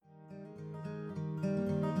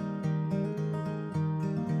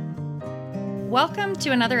Welcome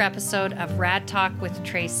to another episode of Rad Talk with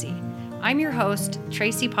Tracy. I'm your host,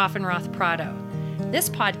 Tracy Poffenroth Prado. This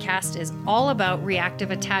podcast is all about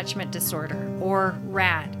reactive attachment disorder, or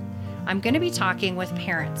RAD. I'm going to be talking with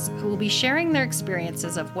parents who will be sharing their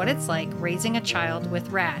experiences of what it's like raising a child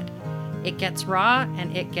with RAD. It gets raw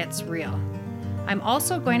and it gets real. I'm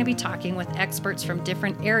also going to be talking with experts from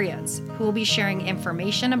different areas who will be sharing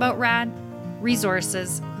information about RAD,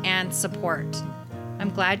 resources, and support.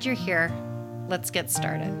 I'm glad you're here. Let's get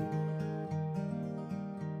started.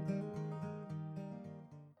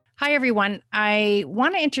 Hi, everyone. I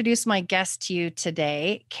want to introduce my guest to you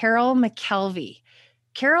today, Carol McKelvey.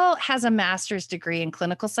 Carol has a master's degree in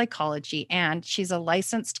clinical psychology, and she's a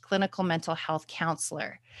licensed clinical mental health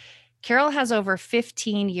counselor. Carol has over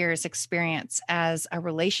 15 years experience as a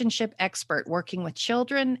relationship expert working with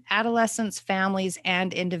children, adolescents, families,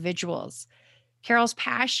 and individuals. Carol's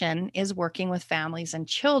passion is working with families and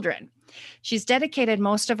children. She's dedicated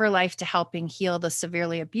most of her life to helping heal the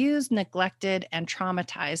severely abused, neglected, and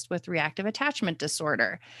traumatized with reactive attachment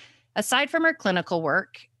disorder. Aside from her clinical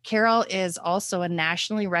work, Carol is also a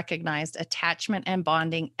nationally recognized attachment and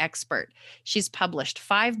bonding expert. She's published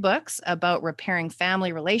 5 books about repairing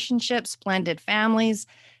family relationships, blended families,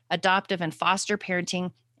 adoptive and foster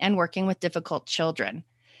parenting, and working with difficult children.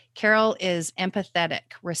 Carol is empathetic,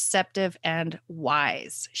 receptive, and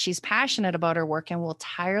wise. She's passionate about her work and will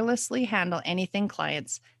tirelessly handle anything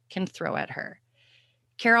clients can throw at her.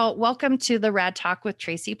 Carol, welcome to the Rad Talk with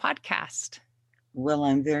Tracy podcast. Well,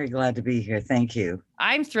 I'm very glad to be here. Thank you.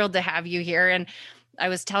 I'm thrilled to have you here. And I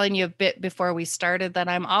was telling you a bit before we started that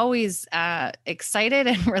I'm always excited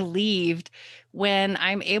and relieved when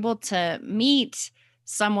I'm able to meet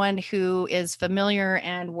someone who is familiar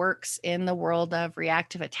and works in the world of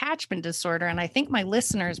reactive attachment disorder. And I think my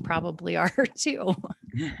listeners probably are too.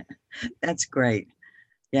 That's great.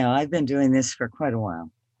 Yeah, I've been doing this for quite a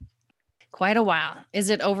while. Quite a while. Is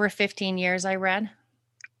it over 15 years, I read?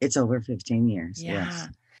 It's over 15 years, Yeah. yes.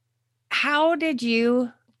 How did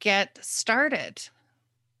you get started?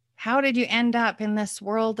 How did you end up in this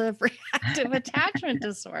world of reactive attachment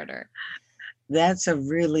disorder? That's a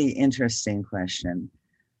really interesting question.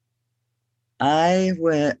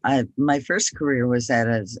 My first career was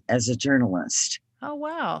as a journalist. Oh,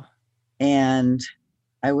 wow. And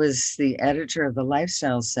I was the editor of the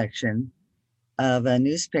lifestyle section of a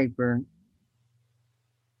newspaper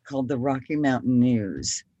called the Rocky Mountain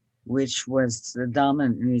News, which was the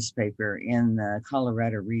dominant newspaper in the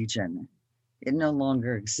Colorado region. It no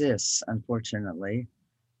longer exists, unfortunately.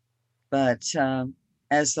 But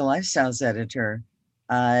as the lifestyles editor,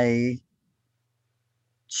 I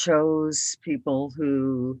chose people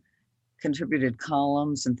who contributed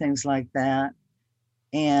columns and things like that.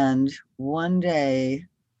 And one day,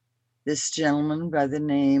 this gentleman by the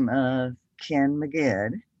name of Ken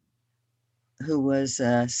Magid, who was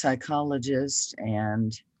a psychologist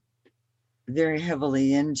and very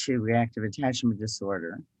heavily into reactive attachment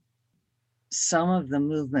disorder. Some of the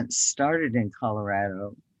movement started in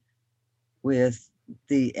Colorado with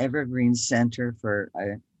the Evergreen Center for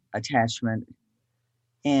Attachment,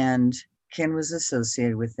 and Ken was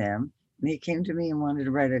associated with them. And he came to me and wanted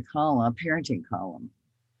to write a parenting column.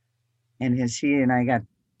 And as he and I got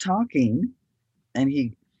talking, and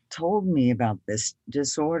he told me about this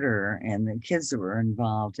disorder and the kids that were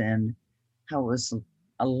involved and how it was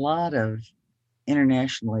a lot of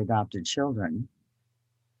internationally adopted children.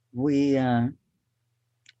 We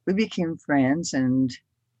became friends, and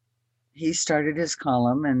he started his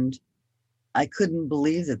column, and I couldn't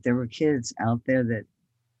believe that there were kids out there that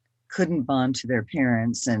couldn't bond to their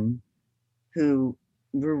parents and who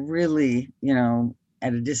were really,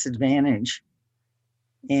 at a disadvantage.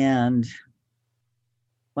 And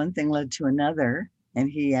one thing led to another. And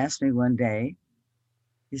he asked me one day,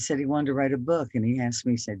 he said he wanted to write a book. And he asked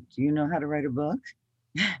me, he said, "Do you know how to write a book?"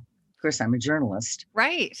 Of course, I'm a journalist.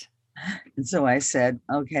 Right. And so I said,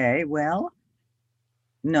 okay, well,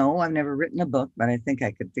 no, I've never written a book, but I think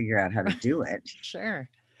I could figure out how to do it. Sure.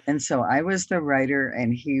 And so I was the writer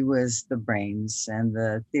and he was the brains and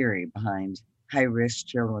the theory behind High Risk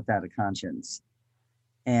Children Without a Conscience.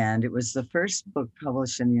 And it was the first book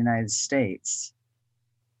published in the United States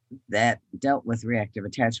that dealt with reactive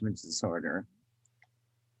attachment disorder.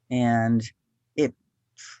 And it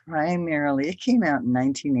came out in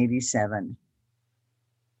 1987.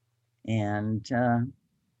 And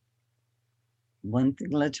one thing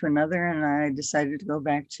led to another, and I decided to go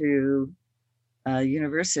back to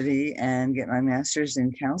university and get my master's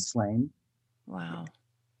in counseling. Wow.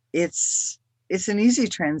 It's an easy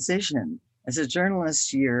transition. As a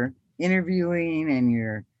journalist, you're interviewing and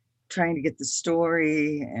you're trying to get the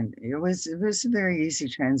story, and it was a very easy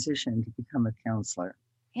transition to become a counselor.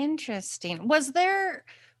 Interesting. Was there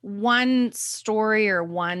one story or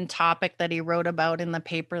one topic that he wrote about in the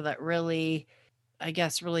paper that really, I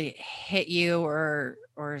guess, really hit you or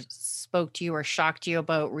spoke to you or shocked you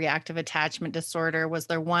about reactive attachment disorder? Was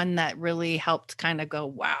there one that really helped kind of go,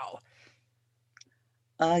 wow?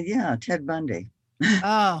 Yeah, Ted Bundy.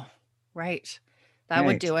 Oh, right. That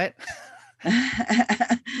would Right. do it.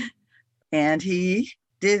 And he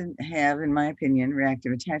did have, in my opinion,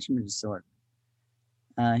 reactive attachment disorder.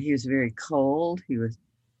 He was very cold. He was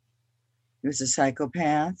a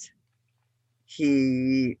psychopath.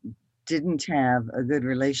 He didn't have a good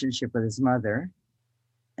relationship with his mother.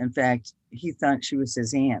 In fact, he thought she was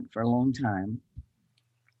his aunt for a long time.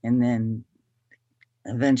 And then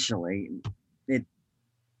eventually it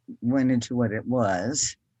went into what it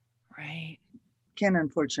was. Right. Ken,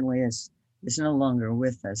 unfortunately, is no longer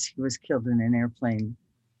with us. He was killed in an airplane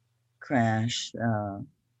crash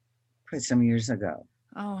quite some years ago.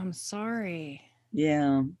 Oh, I'm sorry.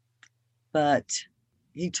 Yeah, but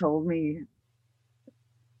he told me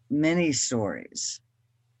many stories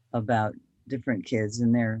about different kids,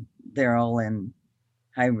 and they're all in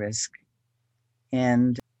high risk.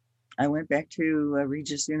 And I went back to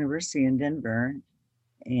Regis University in Denver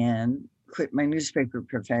and quit my newspaper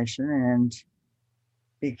profession and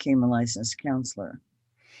became a licensed counselor.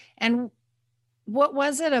 And what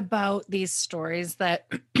was it about these stories that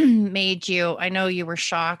made you? I know you were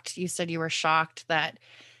shocked. You said you were shocked that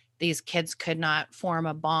these kids could not form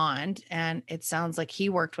a bond. And it sounds like he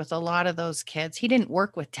worked with a lot of those kids. He didn't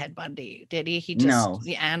work with Ted Bundy, did he? No.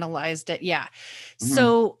 He analyzed it. Yeah. Mhm.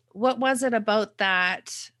 So what was it about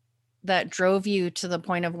that drove you to the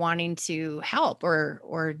point of wanting to help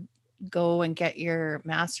or go and get your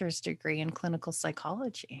master's degree in clinical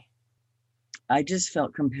psychology? I just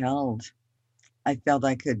felt compelled. I felt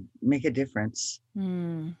I could make a difference.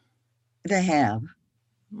 Hmm. They have.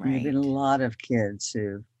 And there've been a Right. lot of kids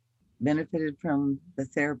who've benefited from the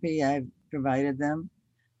therapy I've provided them.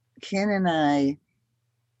 Ken and I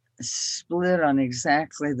split on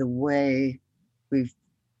exactly the way we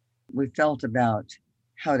we felt about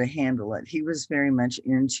how to handle it. He was very much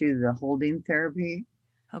into the holding therapy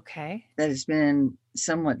Okay. that has been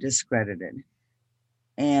somewhat discredited,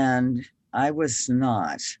 and I was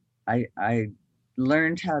not. I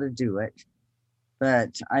learned how to do it,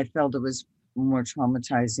 but I felt it was more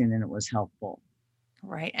traumatizing than it was helpful.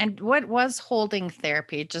 Right. And what was holding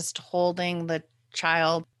therapy? Just holding the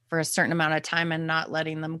child for a certain amount of time and not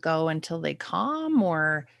letting them go until they calm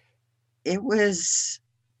or It was,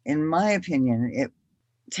 in my opinion, it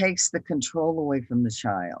takes the control away from the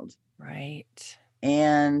child right.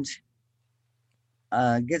 and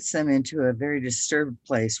gets them into a very disturbed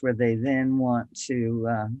place where they then want to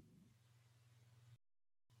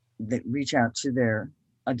reach out to their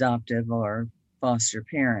adoptive or foster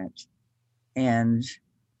parent. And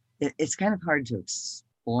it's kind of hard to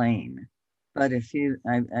explain. But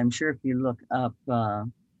I'm sure if you look up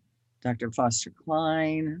Dr. Foster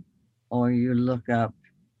Klein, or you look up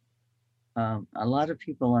a lot of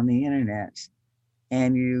people on the internet,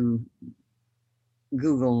 and you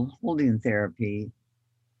Google holding therapy,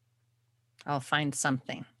 I'll find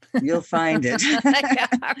something. you'll find it. Yeah,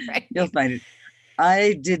 You'll right. find it.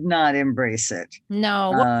 I did not embrace it.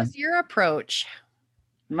 No, what Uh, was your approach?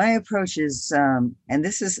 my approach is, and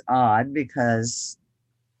this is odd because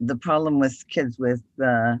the problem with kids with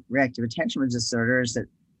reactive attachment disorder is that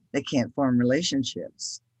they can't form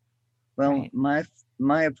relationships. Well, Right.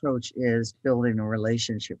 my approach is building a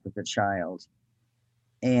relationship with a child,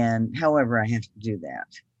 and however I have to do that,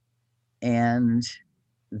 and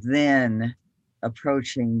then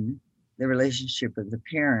approaching the relationship with the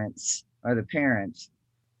parents or the parent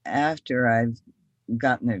after I've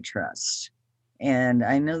gotten their trust. And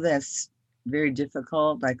I know that's very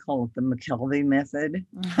difficult. I call it the McKelvey method.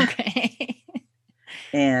 Okay.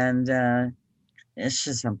 And it's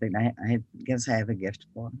just something I guess I have a gift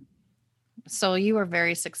for. So you were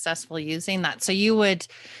very successful using that. So you would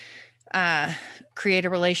uh, create a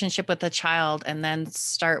relationship with the child and then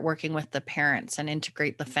start working with the parents and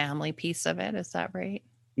integrate the family piece of it. Is that right?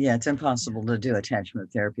 Yeah, it's impossible to do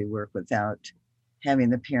attachment therapy work without having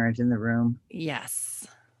the parent in the room. Yes.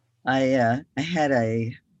 I had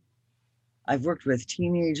I've worked with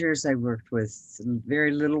teenagers. I worked with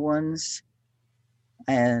very little ones.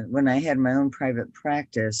 And when I had my own private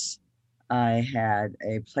practice, I had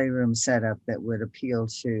a playroom set up that would appeal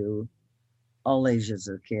to all ages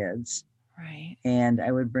of kids. Right. And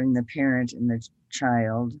I would bring the parent and the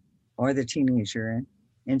child or the teenager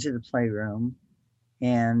into the playroom,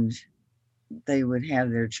 and they would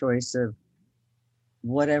have their choice of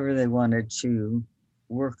whatever they wanted to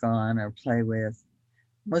work on or play with.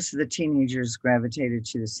 Most of the teenagers gravitated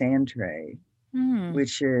to the sand tray, Hmm.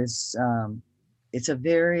 which is it's a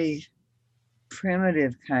very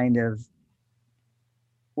primitive kind of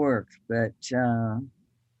work, but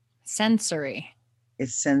Sensory.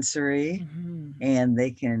 it's sensory, Mhm. and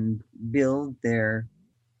they can build their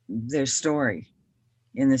story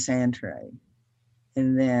in the sand tray.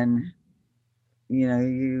 And then,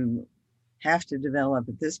 you have to develop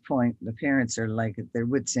at this point, the parents are like at their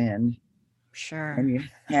wits' end, Sure. and you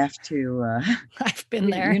have to, I've been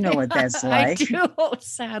you there. know what that's I like. do.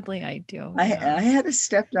 Sadly, I do. I Yeah. had a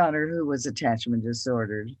stepdaughter who was attachment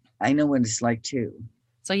disordered. I know what it's like too.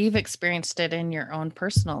 So you've experienced it in your own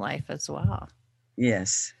personal life as well.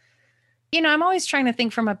 Yes. I'm always trying to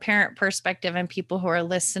think from a parent perspective and people who are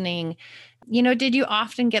listening. Did you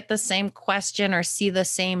often get the same question or see the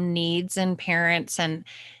same needs in parents,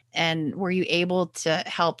 and were you able to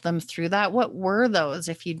help them through that? What were those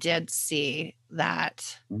if you did see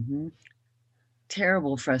that? hmm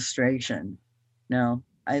Terrible frustration. No,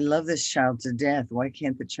 I love this child to death. Why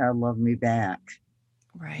can't the child love me back?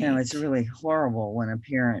 It's Right. really horrible when a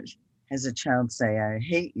parent has a child say, I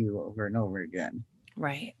hate you over and over again.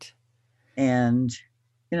 Right. And,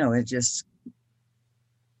 it just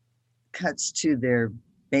cuts to their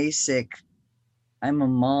basic, I'm a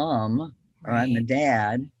mom or I'm a Right.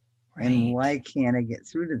 dad, and Right. why can't I get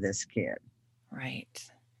through to this kid? Right.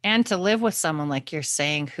 And to live with someone like you're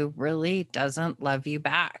saying who really doesn't love you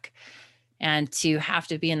back, and to have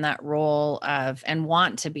to be in that role of, and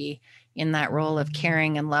want to be in that role of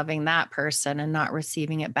caring and loving that person and not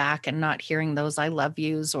receiving it back and not hearing those I love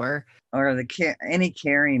yous or Or any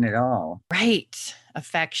caring at all, right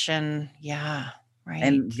affection. Yeah. Right.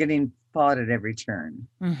 and getting fought at every turn.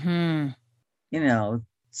 Mhm.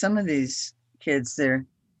 Some of these kids,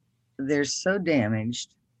 they're so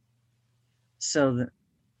damaged, so that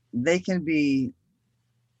they can be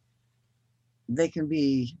they can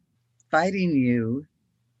be fighting you,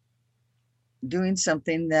 doing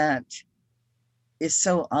something that is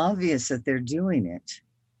so obvious that they're doing it,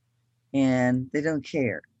 and they don't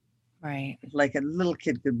care. Right. Like a little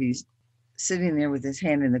kid could be sitting there with his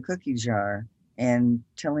hand in the cookie jar and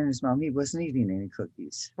telling his mom he wasn't eating any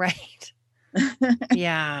cookies. Right.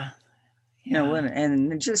 Yeah. Yeah.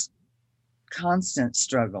 And just constant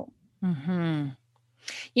struggle. Mhm.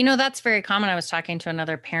 That's very common. I was talking to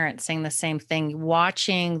another parent saying the same thing,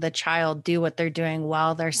 watching the child do what they're doing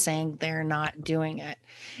while they're saying they're not doing it.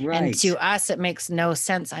 And Right, to us, it makes no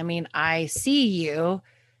sense. I mean, I see you.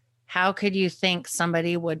 How could you think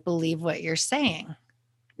somebody would believe what you're saying?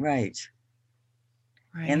 right.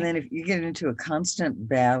 And Right. then if you get into a constant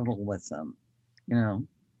battle with them, you know,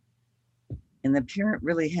 and the parent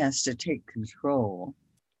really has to take control,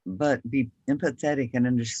 but be empathetic and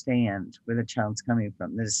understand where the child's coming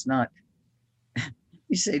from. That it's not,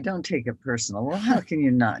 you say, don't take it personal. Well, how can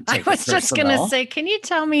you not I take it was just going to personal? say, can you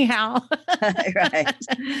tell me how? Right.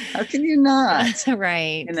 How can you not?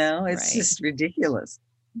 Right. It's Right. just ridiculous.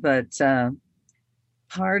 But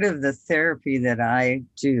part of the therapy that I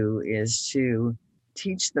do is to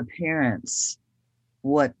teach the parents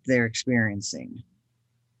what they're experiencing.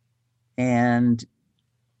 And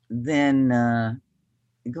then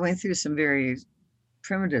going through some very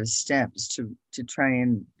primitive steps to try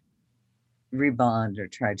and rebond or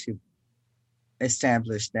try to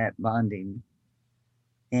establish that bonding.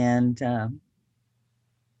 And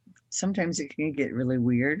sometimes it can get really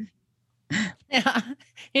weird. Yeah.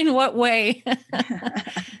 In what way?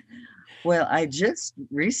 Well, I just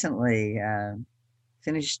recently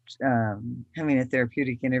finished having a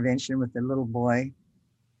therapeutic intervention with a little boy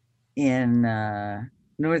in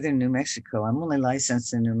northern New Mexico. I'm only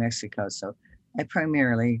licensed in New Mexico, so I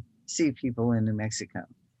primarily see people in New Mexico.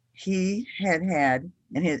 He and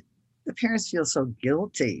the parents feel so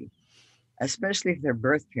guilty, especially if they're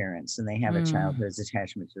birth parents and they have a child who has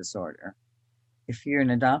attachment disorder. If you're an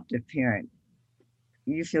adoptive parent,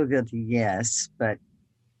 you feel guilty, yes, but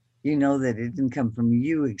you know that it didn't come from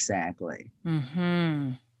you exactly.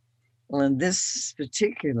 Mm-hmm. Well, in this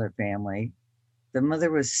particular family, the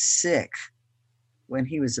mother was sick when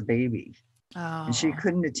he was a baby, and she Oh,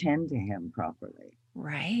 couldn't attend to him properly.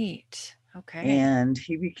 right. Okay. And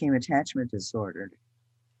he became attachment disordered.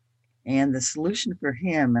 And the solution for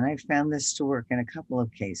him, and I found this to work in a couple of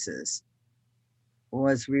cases,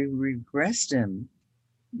 was we regressed him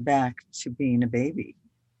back to being a baby.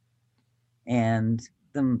 And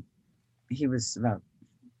he was about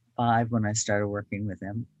 5 when I started working with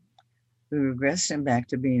him. We regressed him back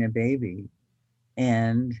to being a baby,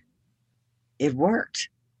 and it worked.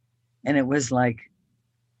 And it was like,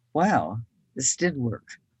 wow, this did work.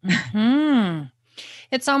 Hmm.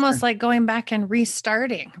 It's almost like going back and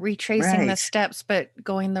restarting, retracing the Right, steps, but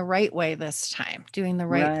going the right way this time, doing the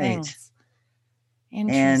right right. things. And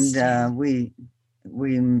Interesting.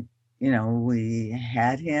 we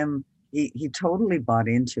had him. He totally bought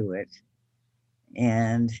into it,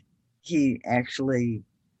 and he actually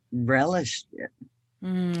relished it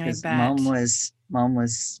I because bet. mom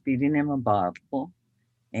was feeding him a bottle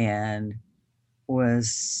and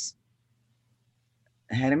was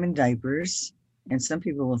had him in diapers. And some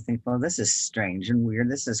people will think, well, this is strange and weird.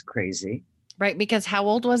 This is crazy. Right. Because how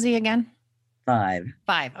old was he again? 5.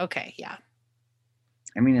 5. Okay. Yeah.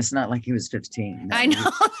 I mean, it's not like he was 15. I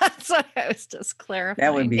know. That's what I was just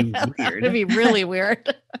That would clarifying. be Yeah, that weird. would be really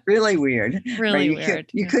weird. Really weird, right? Really weird.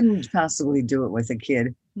 You Yeah. couldn't possibly do it with a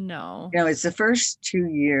kid. No. It's the first 2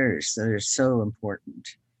 years that are so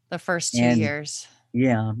important. The first 2 And years.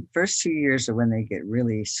 yeah, first 2 years are when they get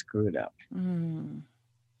really screwed up. Mm.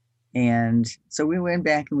 And so we went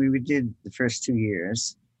back and we did the first 2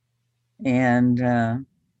 years. And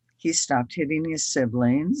he stopped hitting his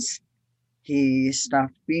siblings. He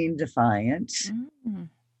stopped being defiant. Mm.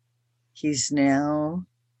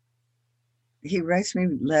 He writes me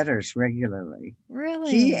letters regularly. He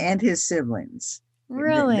Really? and his siblings. There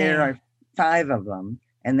Really? are 5 of them,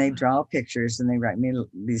 and they draw pictures and they write me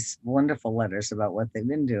these wonderful letters about what they've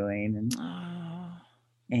been doing. Oh.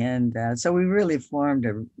 And so I really formed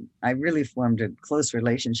a close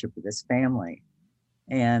relationship with his family.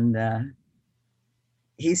 And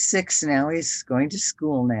he's 6 now. He's going to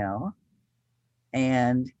school now.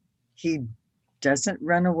 And he doesn't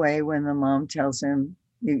run away when the mom tells him.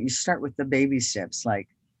 You start with the baby steps, like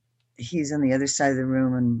he's on the other side of the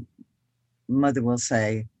room and mother will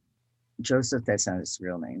say, Joseph, that's not his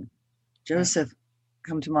real name. Joseph,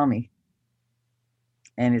 come to mommy.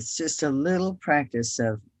 And it's just a little practice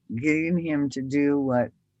of getting him to do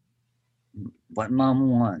what mom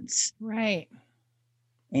wants. Right.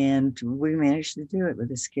 And we managed to do it with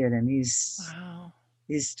this kid, and Wow.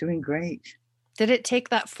 he's doing great. Did it take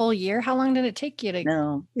that full year? How long did it take you to?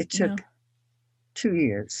 No, it took 2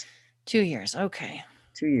 years. 2 years. Okay.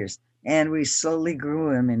 2 years. And we slowly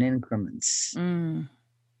grew him in increments. Mm.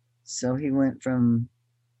 So he went from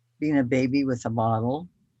being a baby with a bottle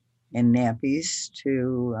and nappies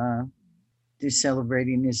to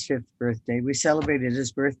celebrating his 5th birthday. We celebrated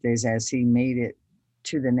his birthdays as he made it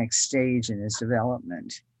to the next stage in his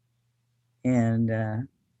development. And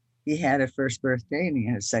he had a first birthday, and he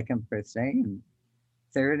had a second birthday, and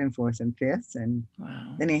third and fourth and fifth. And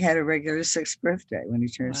Wow. then he had a regular 6th birthday when he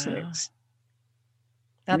turned Wow. 6.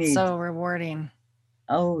 That's so rewarding.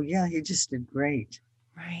 Oh yeah, he just did great.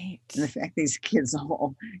 Right. And the fact these kids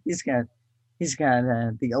he's got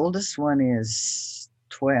the oldest one is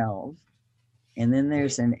 12, and then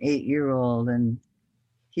there's an 8-year-old, and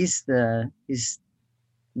he's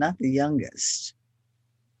not the youngest.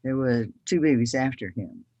 There were 2 babies after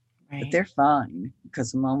him, Right. but they're fine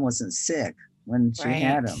because mom wasn't sick when she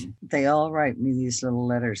had them. They all write me these little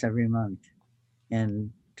letters every month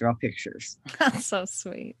and draw pictures. That's so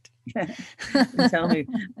sweet. And tell me,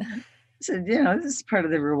 so this is part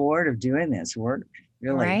of the reward of doing this work,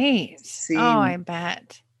 really. Right. I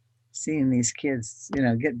bet. Seeing these kids,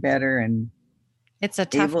 get better, and it's a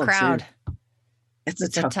tough crowd. It's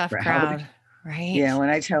a tough crowd. Right. Yeah. When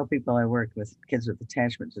I tell people I work with kids with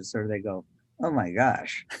attachment disorder, they go, "Oh my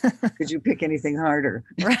gosh, could you pick anything harder?"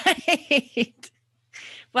 Right.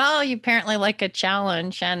 Well, you apparently like a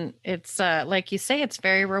challenge, and it's like you say, it's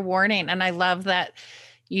very rewarding. And I love that,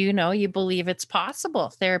 you believe it's possible.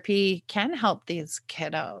 Therapy can help these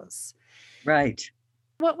kiddos. Right.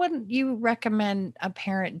 What would you recommend a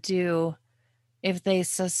parent do if they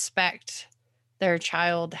suspect their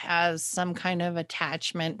child has some kind of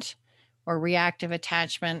attachment or reactive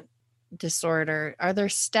attachment disorder? Are there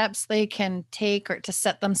steps they can take or to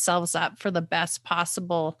set themselves up for the best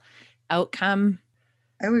possible outcome?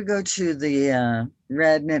 I would go to the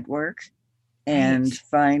RAD network and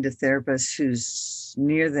find a therapist who's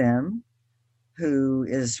near them, who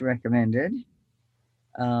is recommended.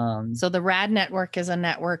 So the RAD network is a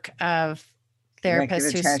network of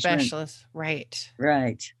therapists who specialists. Right.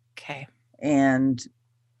 Right. Okay. And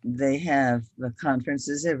they have the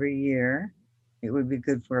conferences every year. It would be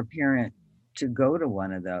good for a parent to go to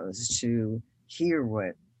one of those to hear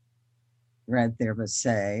what RAD therapists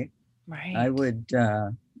say. Right. I would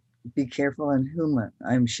be careful in whom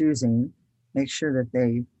I'm choosing. Make sure that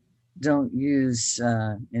they don't use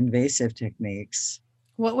invasive techniques.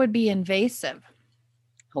 What would be invasive?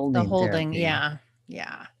 Holding The holding. therapy.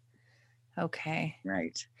 Yeah. Okay.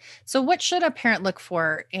 Right. So what should a parent look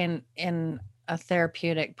for in a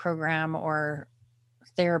therapeutic program or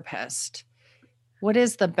therapist? What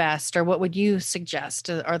is the best, or what would you suggest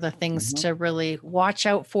are the things Mhm. to really watch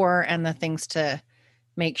out for and the things to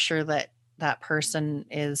make sure that that person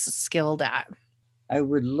is skilled at? I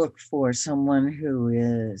would look for someone who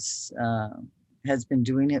has been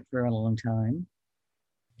doing it for a long time.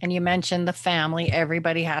 And you mentioned the family,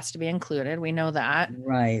 everybody has to be included. We know that.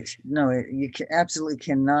 Right. No, absolutely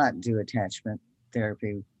cannot do attachment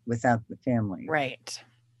therapy without the family. Right.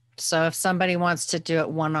 So if somebody wants to do it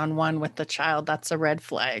one-on-one with the child, that's a red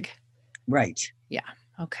flag. Right. Yeah.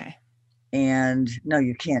 Okay. And no,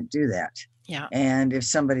 you can't do that. Yeah. And if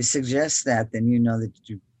somebody suggests that, then you know that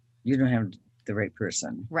you don't have the right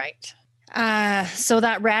person. Right. So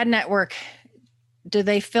that RAD network, do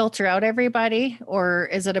they filter out everybody, or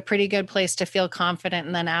is it a pretty good place to feel confident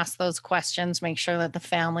and then ask those questions, make sure that the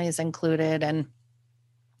family is included and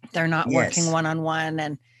they're not working Yes. one-on-one,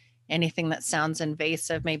 and anything that sounds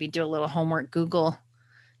invasive, maybe do a little homework, Google,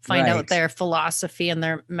 find out Right. their philosophy and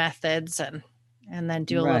their methods, and then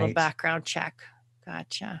do a little Right. background check.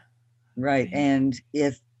 Gotcha. Right. Right. And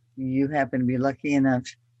if you happen to be lucky enough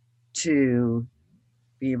to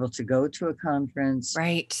be able to go to a conference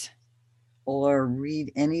Right. or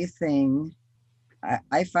read anything,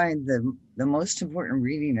 I find the most important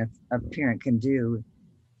reading a parent can do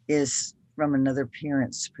is from another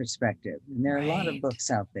parent's perspective. And there are a lot of Right. books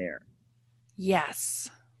out there. Yes.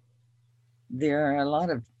 There are a lot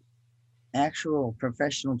of actual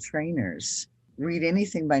professional trainers. Read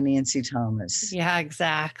anything by Nancy Thomas, Yeah,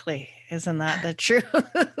 exactly. Isn't that the truth?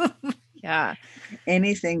 Yeah.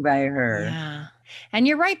 anything by her. Yeah. And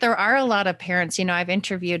you're right. There are a lot of parents. I've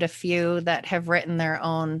interviewed a few that have written their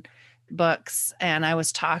own books. And I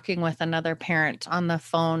was talking with another parent on the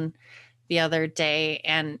phone the other day.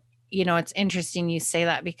 And, it's interesting you say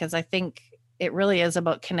that, because I think it really is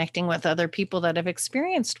about connecting with other people that have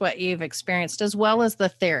experienced what you've experienced, as well as the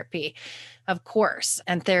therapy, of course,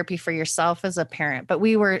 and therapy for yourself as a parent. But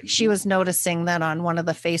she was noticing that on one of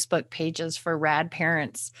the Facebook pages for RAD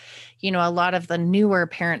parents, a lot of the newer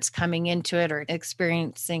parents coming into it or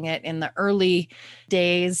experiencing it in the early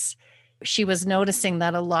days, she was noticing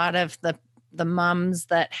that a lot of the moms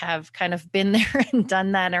that have kind of been there and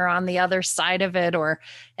done that are on the other side of it, or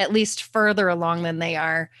at least further along than they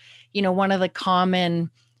are. One of the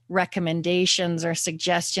common recommendations or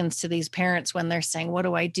suggestions to these parents when they're saying, what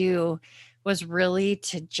do I do, was really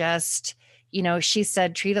to just, she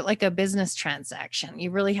said, treat it like a business transaction.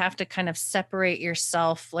 You really have to kind of separate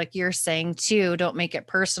yourself, like you're saying too, don't make it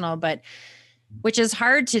personal, but which is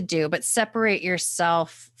hard to do, but separate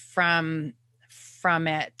yourself from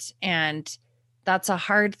it. And that's a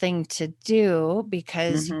hard thing to do,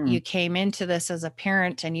 because Mm-hmm. you came into this as a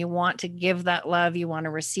parent and you want to give that love, you want to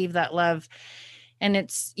receive that love.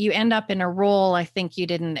 And you end up in a role I think you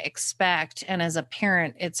didn't expect. And as a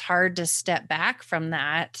parent, it's hard to step back from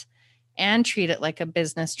that and treat it like a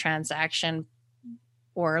business transaction,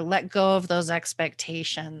 or let go of those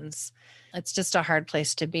expectations. It's just a hard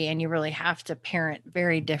place to be. And you really have to parent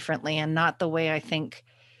very differently, and not the way I think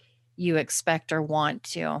you expect or want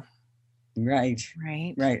to. Right.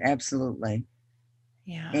 Right. Right. Absolutely.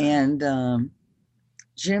 Yeah. And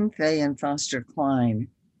Jim Fay and Foster Klein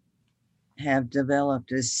have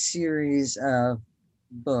developed a series of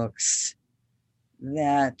books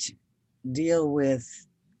that deal with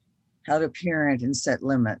how to parent and set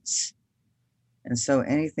limits. And so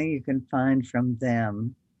anything you can find from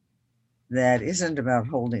them that isn't about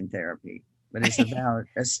holding therapy, but is about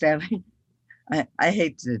establishing. I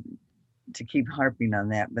hate to keep harping on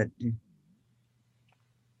that, but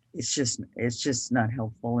it's just not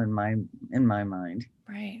helpful in my mind.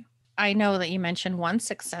 Right. I know that you mentioned one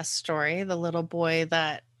success story, the little boy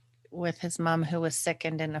that with his mom who was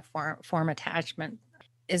sickened in a form attachment.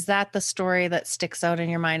 Is that the story that sticks out in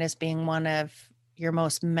your mind as being one of your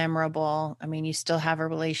most memorable? I mean, you still have a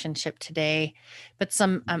relationship today, but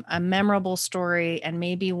a memorable story, and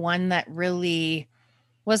maybe one that really,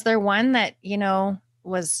 was there one that,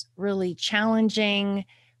 was really challenging,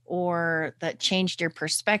 or that changed your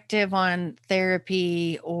perspective on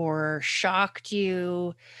therapy or shocked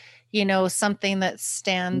you, something that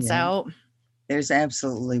stands Yeah, out? there's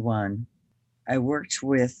absolutely one. I worked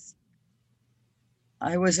with.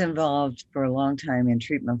 I was involved for a long time in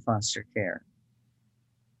treatment foster care,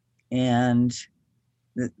 and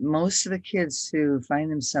most of the kids who find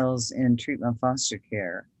themselves in treatment foster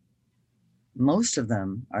care, most of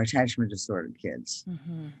them are attachment disorder kids.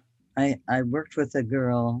 Mm-hmm. I worked with a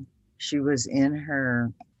girl. She was in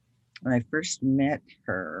her, when I first met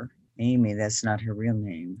her, Amy, that's not her real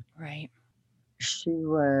name. Right. She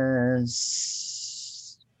was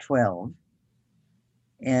 12.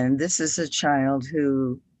 And this is a child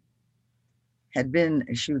who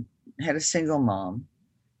she had a single mom,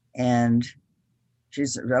 and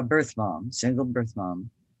she's a birth mom, single birth mom.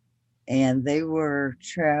 And they were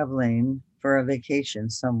traveling for a vacation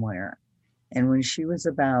somewhere. And when she was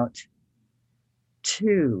about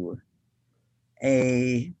 2,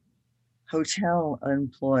 a hotel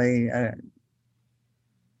employee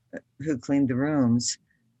who cleaned the rooms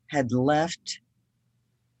had left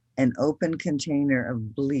an open container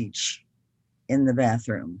of bleach in the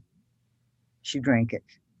bathroom. She drank it.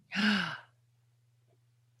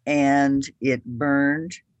 And it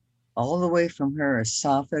burned all the way from her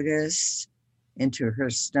esophagus into her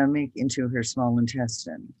stomach, into her small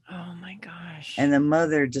intestine. Oh my gosh. And the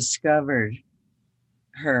mother discovered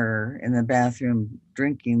her in the bathroom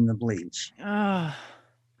drinking the bleach. Oh.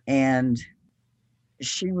 And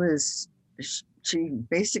she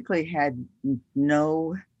basically had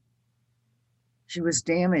she was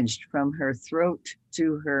damaged from her throat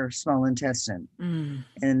to her small intestine.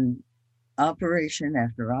 And operation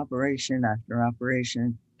after operation after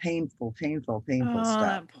operation, painful stuff.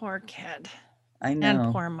 That poor kid. I know.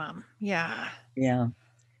 And poor mom. Yeah. Yeah.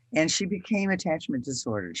 And she became attachment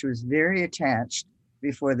disordered. She was very attached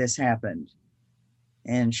before this happened.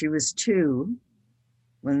 And she was 2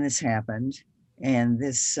 when this happened. And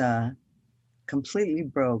this completely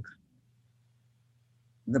broke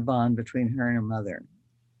the bond between her and her mother.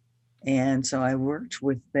 And so I worked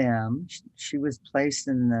with them. She was placed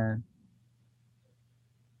in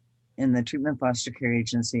the treatment foster care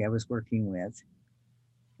agency I was working with.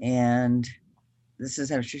 And this is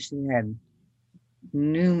after she had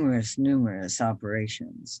numerous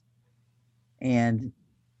operations. And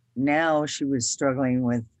now she was struggling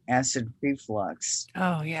with acid reflux.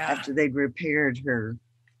 Oh, yeah. After they'd repaired her,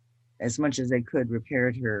 as much as they could,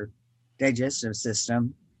 repaired her digestive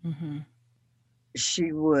system,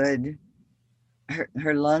 she would,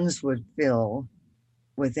 her lungs would fill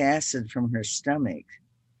with acid from her stomach.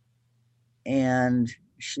 And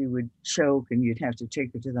she would choke, and you'd have to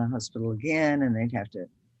take her to the hospital again, and they'd have to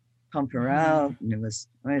pump her out. And it was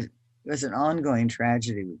an ongoing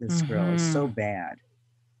tragedy with this girl. It was so bad.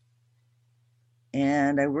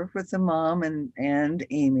 And I worked with the mom and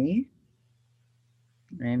Amy.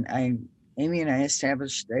 And Amy and I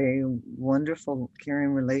established a wonderful,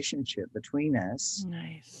 caring relationship between us.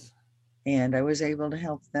 Nice. And I was able to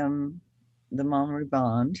help the mom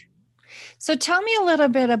rebond. So tell me a little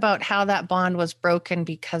bit about how that bond was broken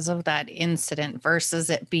because of that incident versus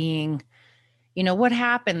it being, what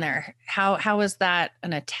happened there? How was that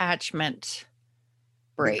an attachment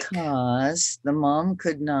break? Because the mom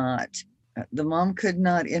could not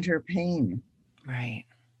enter pain. Right.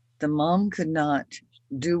 The mom could not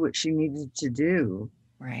do what she needed to do.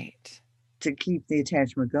 Right. To keep the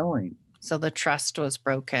attachment going. So the trust was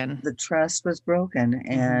broken. The trust was broken,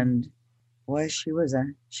 and boy, she was a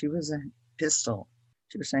pistol.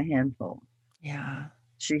 She was a handful. Yeah.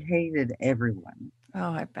 She hated everyone.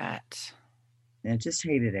 Oh, I bet. Yeah, just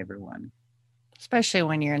hated everyone. Especially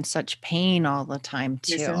when you're in such pain all the time,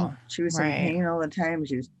 too. She was in pain all the time.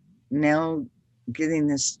 She was now getting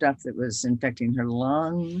this stuff that was infecting her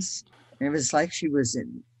lungs. And it was like she was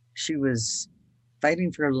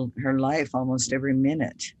fighting for her life almost every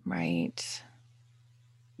minute. Right.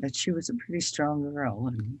 But she was a pretty strong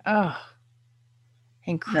girl.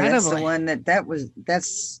 Incredibly. That's the one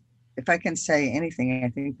that's, if I can say anything, I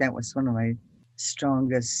think that was one of my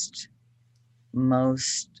strongest,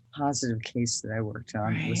 most positive case that I worked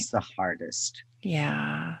on. Right. It was the hardest.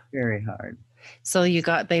 Yeah. Very hard. So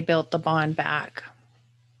they built the bond back.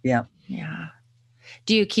 Yeah. Yeah.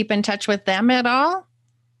 Do you keep in touch with them at all?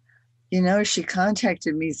 She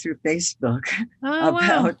contacted me through Facebook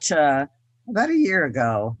about a year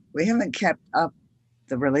ago. We haven't kept up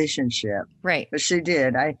the relationship. Right. But she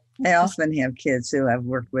did. I often have kids who I've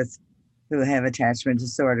worked with who have attachment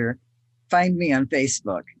disorder find me on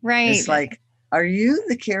Facebook. Right. It's like, are you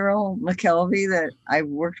the Carol McKelvey that I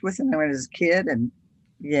worked with when I was a kid? And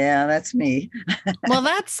yeah, that's me. Well,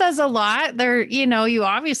 that says a lot. You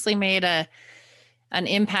obviously made an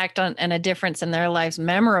impact on and a difference in their lives,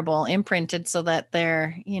 memorable, imprinted, so that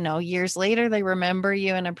they're, years later, they remember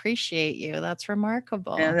you and appreciate you. That's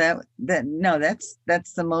remarkable. And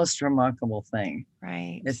that's the most remarkable thing.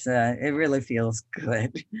 Right. It's it really feels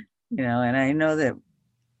good, and I know that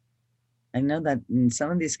in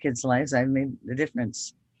some of these kids' lives, I've made a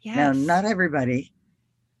difference. Yes. Now, not everybody,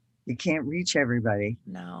 you can't reach everybody.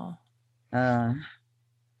 No.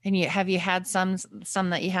 And have you had some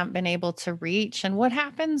that you haven't been able to reach? And what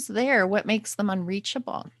happens there? What makes them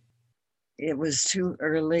unreachable? it was too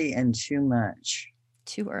early and too much.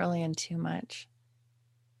 Too early and too much.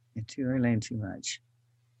 Too early and too much.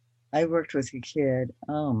 I worked with a kid.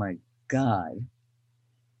 Oh my God.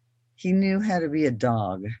 He knew how to be a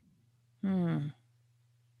dog.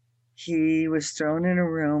 He was thrown in a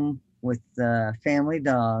room with the family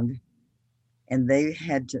dog, and he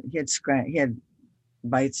had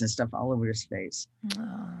bites and stuff all over his face.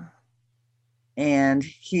 Oh. And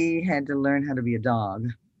he had to learn how to be a dog,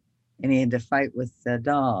 and he had to fight with the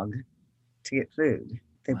dog to get food.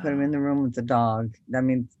 They put him in the room with the dog. I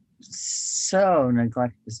mean, so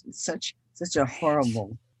neglected, such a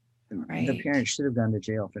horrible. Right. The parents should have gone to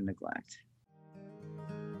jail for neglect.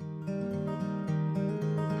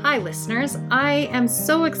 Hi, listeners. I am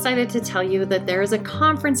so excited to tell you that there is a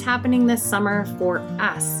conference happening this summer for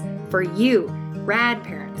us, for you, RAD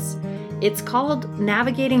parents. It's called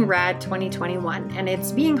Navigating RAD 2021, and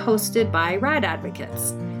it's being hosted by RAD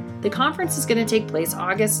Advocates. The conference is going to take place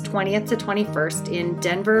August 20th to 21st in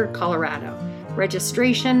Denver, Colorado.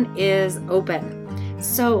 Registration is open.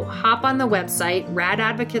 So hop on the website,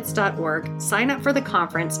 radadvocates.org, sign up for the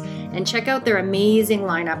conference, and check out their amazing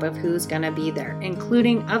lineup of who's going to be there,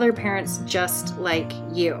 including other parents just like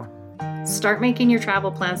you. Start making your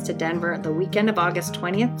travel plans to Denver the weekend of August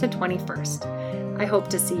 20th to 21st. I hope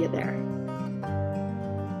to see you there.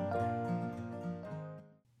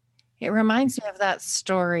 It reminds me of that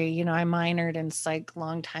story. You know, I minored in psych a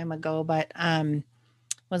long time ago, but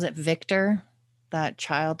was it Victor, that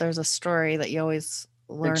child? There's a story that you always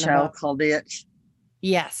learn about. The child called it?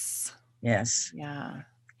 Yes. Yes. Yeah.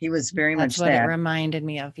 He was very much that. That's what it reminded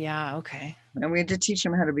me of. Yeah. Okay. And we had to teach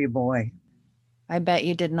him how to be a boy. I bet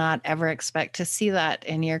you did not ever expect to see that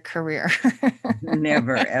in your career.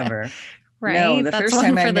 Never, ever. Right. No, the That's first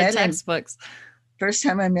time one I for the met him, textbooks. first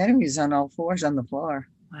time I met him, he was on all fours on the floor.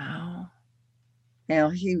 Wow.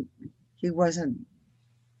 Now he wasn't.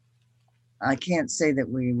 I can't say that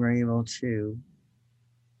we were able to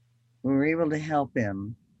help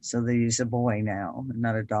him so that he's a boy now,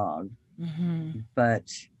 not a dog. Mm-hmm. But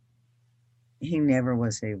he never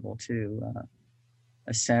was able to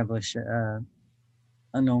establish a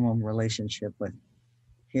normal relationship with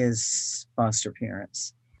his foster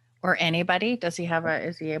parents. Or anybody? Is he able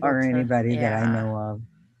or to? Anybody that I know of.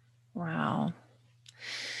 Wow.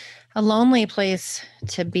 A lonely place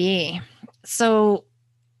to be. So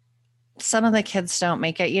some of the kids don't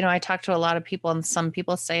make it. You know, I talk to a lot of people, and some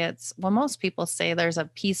people say most people say there's a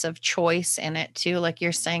piece of choice in it too. Like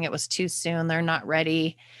you're saying, it was too soon. They're not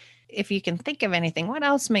ready. If you can think of anything, what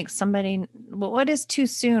else makes somebody, what is too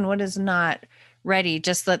soon? What is not ready?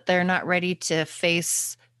 Just that they're not ready to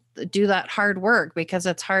do that hard work, because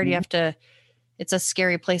it's hard. Mm-hmm. It's a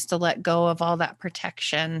scary place to let go of all that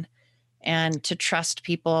protection and to trust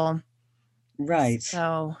people. Right.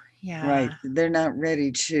 So, yeah. Right. They're not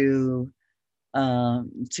ready to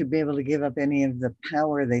be able to give up any of the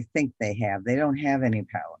power they think they have. They don't have any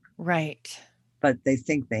power. Right. But they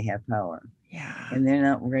think they have power. Yeah. And they're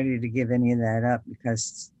not ready to give any of that up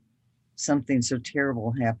because something so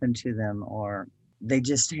terrible happened to them, or they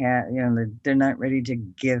just they're not ready to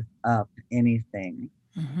give up anything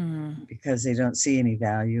because they don't see any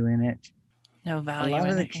value in it. No value. A lot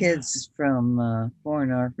of the kids from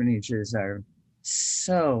foreign orphanages are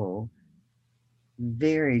so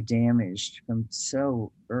very damaged from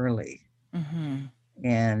so early.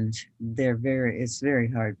 And it's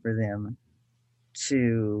very hard for them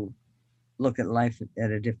to look at life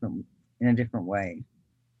in a different way.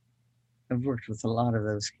 I've worked with a lot of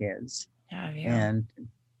those kids. Have you? And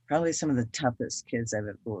probably some of the toughest kids I've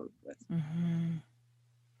ever worked with.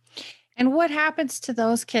 And what happens to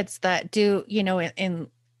those kids that do, in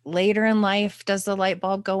later in life, does the light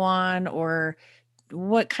bulb go on, or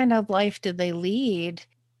what kind of life do they lead?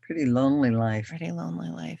 Pretty lonely life.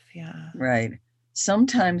 Yeah. Right.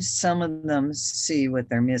 Sometimes some of them see what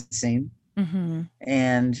they're missing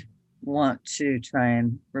and want to try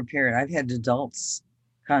and repair it. I've had adults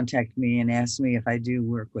contact me and ask me if I do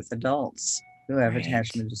work with adults who have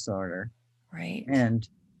attachment disorder. Right. And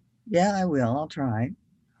yeah, I will. I'll try.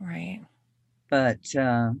 Right. But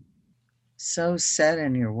so set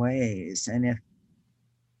in your ways, and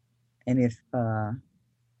if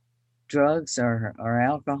drugs or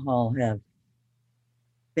alcohol have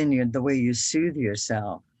been the way you soothe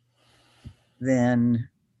yourself, then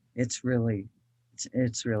it's really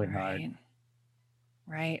hard.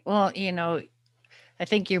 Right. Well, I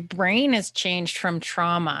think your brain has changed from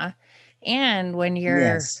trauma, and when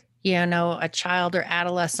you're a child or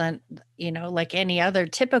adolescent, like any other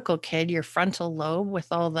typical kid, your frontal lobe with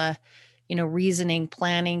all the, reasoning,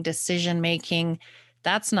 planning, decision making,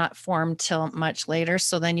 that's not formed till much later.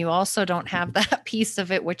 So then you also don't have that piece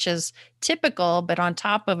of it, which is typical. But on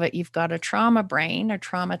top of it, you've got a trauma brain, a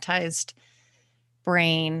traumatized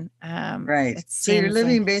brain. Right. It So you're seems like,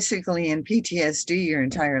 living basically in PTSD your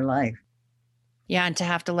entire life. yeah, and to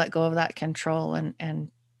have to let go of that control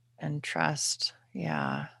and trust.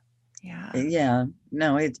 Yeah. Yeah. Yeah.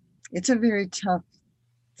 No, it's a very tough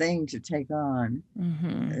thing to take on.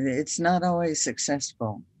 Mm-hmm. It's not always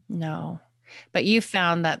successful. No. But you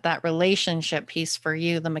found that that relationship piece for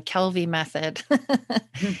you, the McKelvey method,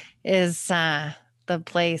 is the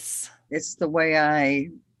place. It's the way I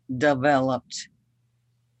developed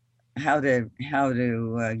how to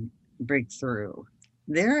break through.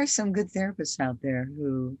 There are some good therapists out there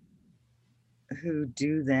who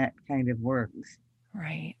do that kind of work.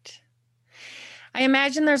 Right. I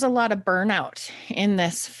imagine there's a lot of burnout in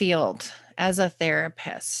this field as a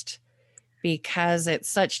therapist because it's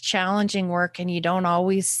such challenging work and you don't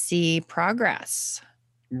always see progress.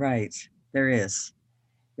 Right. There is.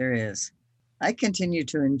 There is. I continue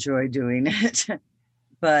to enjoy doing it,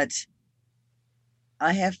 but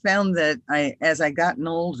I have found that as I gotten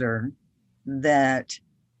older, that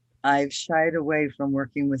I've shied away from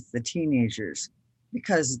working with the teenagers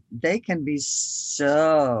because they can be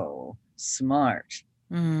so smart.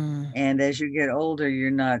 Mm, And as you get older,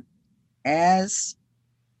 you're not as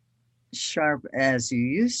sharp as you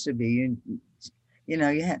used to be. You know,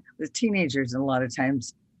 you have with teenagers, a lot of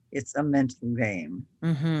times it's a mental game.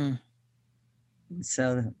 mm-hmm.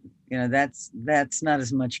 So, you know, that's not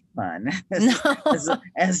as much fun No.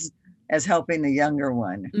 as helping the younger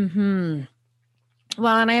one Mm-hmm.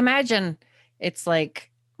 Well, and I imagine it's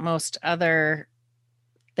like most other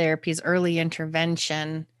therapies, early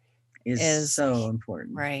intervention is is so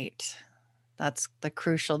important. right. That's the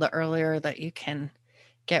crucial. The earlier that you can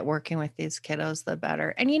get working with these kiddos, the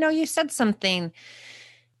better. And you said something,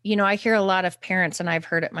 I hear a lot of parents, and I've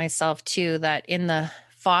heard it myself too, that in the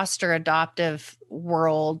foster adoptive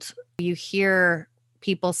world, you hear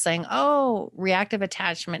people saying, oh, reactive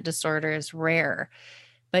attachment disorder is rare.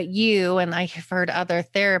 But and I have heard other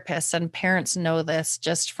therapists and parents know this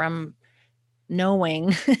just from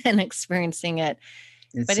knowing and experiencing it,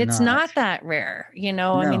 but It's it's not. not that rare. I mean,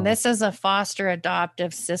 No. this is a foster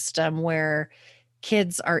adoptive system where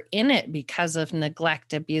kids are in it because of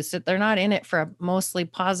neglect, abuse. They're not in it for mostly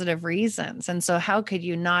positive reasons. And so, how could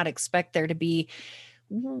you not expect there to be?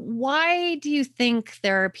 Why do you think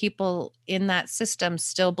there are people in that system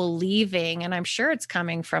still believing? And I'm sure it's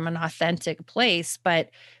coming from an authentic place,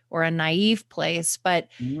 or a naive place, but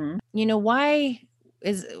Mhm.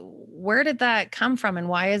 where did that come from and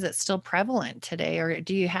why is it still prevalent today? Or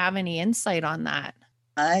do you have any insight on that?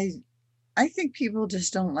 I I think people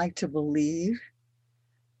just don't like to believe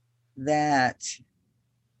that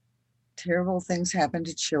terrible things happen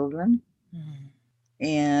to children, Mm,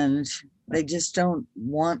 and they just don't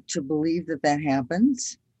want to believe that that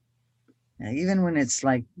happens, even when it's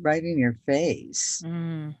like right in your face.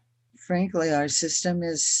 mm, Frankly, our system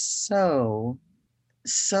is so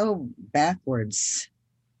backwards.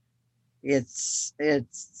 It's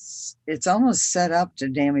almost set up to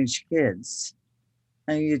damage kids.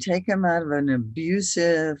 And you take them out of an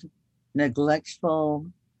abusive, neglectful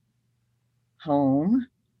home.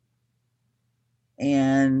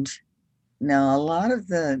 And now a lot of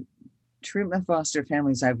the treatment foster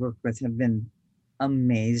families I've worked with have been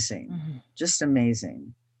amazing, mm, just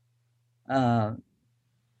amazing. Uh,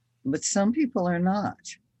 but some people are not.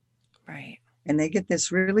 right. And they get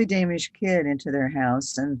this really damaged kid into their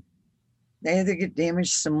house, and they either get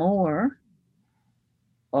damaged some more,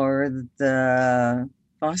 or the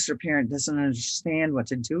foster parent doesn't understand what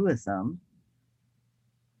to do with them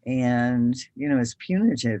and, is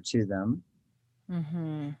punitive to them.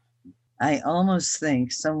 Hmm. I almost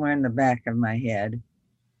think somewhere in the back of my head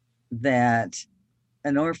that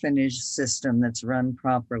an orphanage system that's run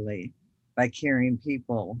properly by caring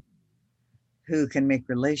people who can make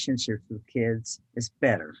relationships with kids is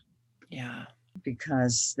better, Yeah.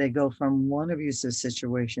 because they go from one abusive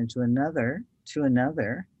situation to another.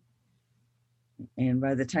 And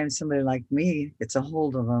by the time somebody like me gets a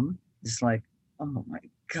hold of them, it's like, oh my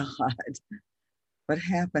God, what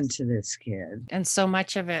happened to this kid? And so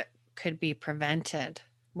much of it could be prevented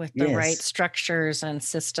with the right Yes, structures and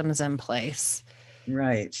systems in place.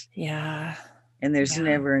 right. Yeah. And there's Yeah.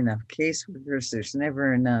 never enough caseworkers. There's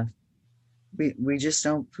never enough. We just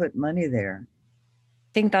don't put money there.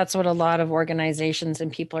 I think that's what a lot of organizations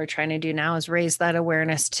and people are trying to do now is raise that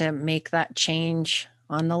awareness to make that change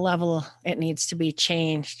on the level it needs to be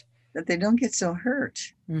changed. That they don't get so hurt.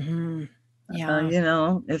 Hmm.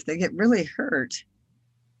 Yeah. If they get really hurt,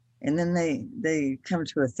 And then they come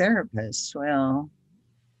to a therapist. Well,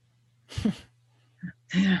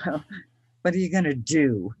 what are you going to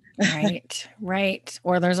do? Right. Right.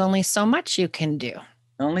 Or there's only so much you can do.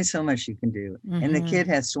 Only so much you can do. And the kid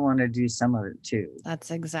has to want to do some of it too.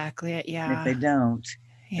 That's exactly it. And if Yeah. they don't,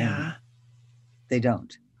 Yeah. then they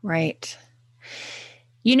don't. Right.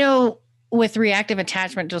 With reactive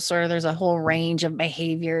attachment disorder, there's a whole range of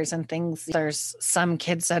behaviors and things. There's some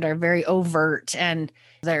kids that are very overt and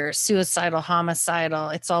they're suicidal, homicidal.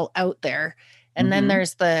 It's all out there. And then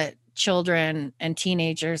there's the children and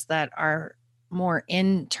teenagers that are more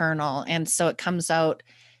internal. And so it comes out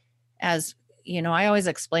as, I always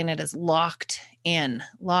explain it as locked in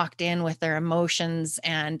with their emotions.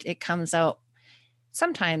 And it comes out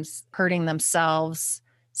sometimes hurting themselves,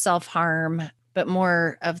 self-harm, but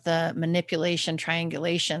more of the manipulation,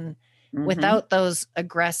 triangulation without those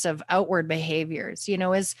aggressive outward behaviors.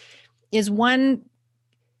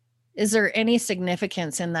 Is there any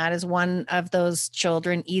significance in that? Is one of those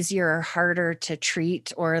children easier or harder to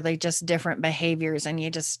treat, or are they just different behaviors and you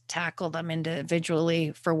just tackle them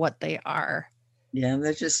individually for what they are? Yeah,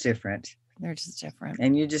 they're just different. They're just different.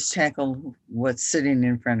 And you just tackle what's sitting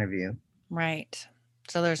in front of you. Right.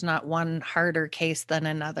 So there's not one harder case than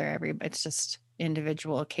another. It's just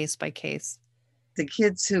individual, case by case. The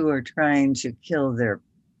kids who are trying to kill their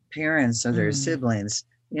parents or their siblings,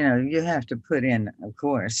 you have to put in, of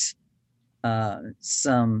course,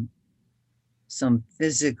 some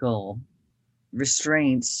physical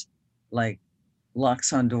restraints like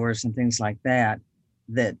locks on doors and things like that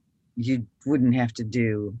you wouldn't have to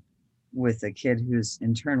do with a kid who's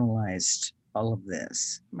internalized all of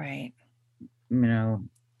this. Right.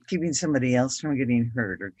 Keeping somebody else from getting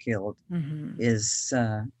hurt or killed is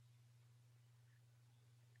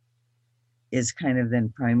kind of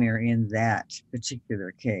then primary in that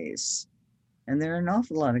particular case. And there are an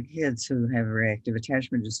awful lot of kids who have reactive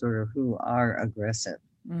attachment disorder who are aggressive.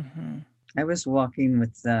 I was walking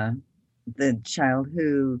with the child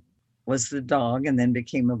who was the dog and then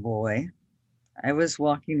became a boy. I was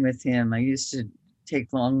walking with him. I used to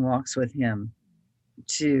take long walks with him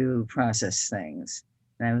to process things.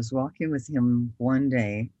 And I was walking with him one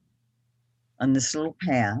day on this little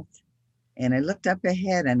path, and I looked up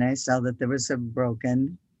ahead and I saw that there was a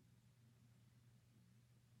broken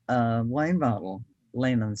wine bottle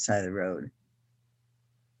laying on the side of the road.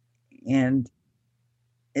 And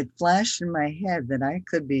it flashed in my head that I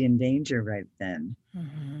could be in danger right then.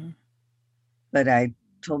 But I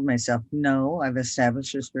told myself, no, I've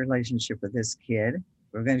established this relationship with this kid.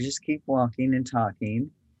 We're going to just keep walking and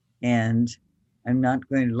talking, and I'm not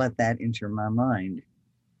going to let that enter my mind.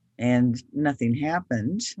 And nothing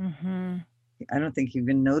happened. I don't think you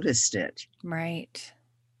even noticed it. Right.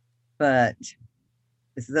 But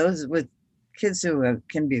with kids who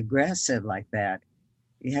can be aggressive like that,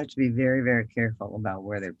 you have to be very, very careful about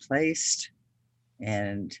where they're placed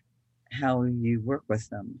and how you work with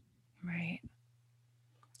them. Right.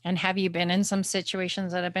 And have you been in some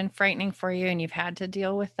situations that have been frightening for you and you've had to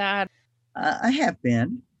deal with that? I have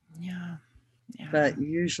been. Yeah. But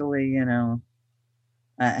usually, I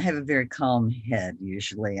have a very calm head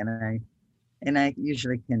usually, and I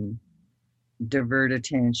usually can divert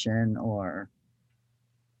attention or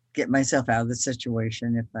get myself out of the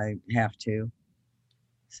situation if I have to.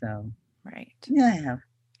 So, right. Yeah, I have.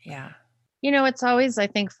 Yeah. It's always, I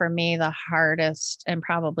think for me, the hardest, and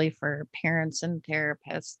probably for parents and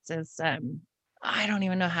therapists, is I don't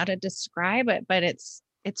even know how to describe it, but it's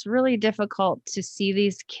really difficult to see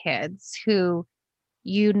these kids who,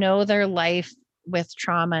 their life with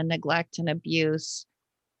trauma, neglect, and abuse.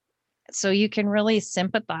 So you can really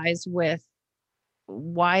sympathize with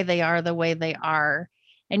why they are the way they are.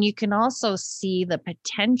 And you can also see the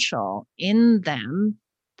potential in them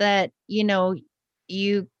that, you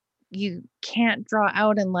can't draw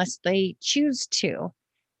out unless they choose to.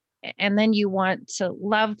 And then you want to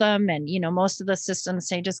love them. And, most of the systems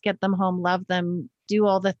say, just get them home, love them, do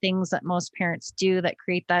all the things that most parents do that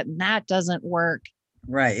create that. And that doesn't work.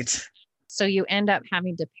 Right. So you end up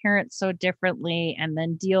having to parent so differently and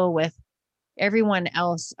then deal with everyone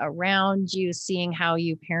else around you, seeing how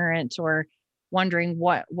you parent or wondering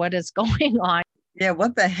what is going on. Yeah.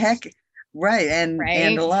 What the heck? Right. And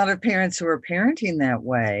a lot of parents who are parenting that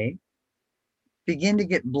way begin to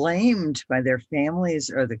get blamed by their families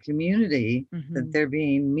or the community that they're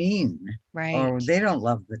being mean, or they don't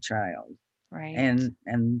love the child. Right.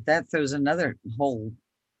 And that throws another whole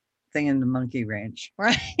thing in the monkey wrench.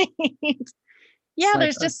 Right. Yeah,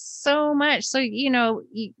 there's just so much. So,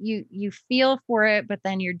 you feel for it, but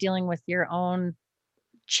then you're dealing with your own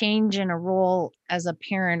change in a role as a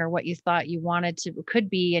parent or what you thought you wanted to could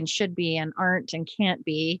be and should be and aren't and can't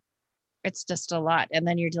be. It's just a lot. And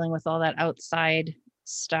then you're dealing with all that outside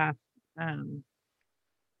stuff. Um,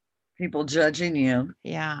 People judging you.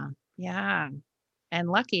 yeah. Yeah. And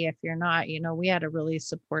lucky if you're not, we had a really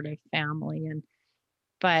supportive family,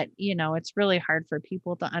 but it's really hard for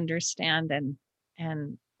people to understand and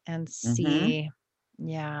and Hmm. see.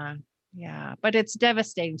 Yeah. Yeah. But it's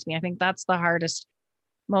devastating to me. I think that's the hardest,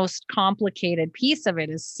 most complicated piece of it,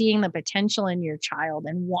 is seeing the potential in your child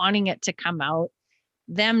and wanting it to come out,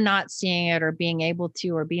 them not seeing it or being able to,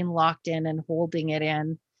 or being locked in and holding it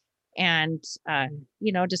in, and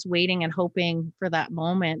just waiting and hoping for that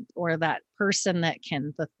moment or that person that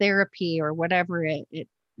can, the therapy or whatever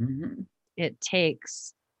Hmm. it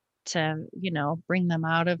takes to bring them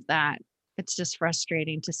out of that. It's just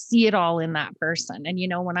frustrating to see it all in that person. And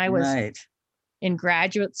when I was Right. in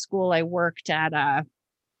graduate school, I worked at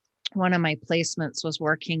one of my placements was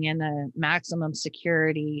working in a maximum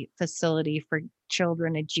security facility for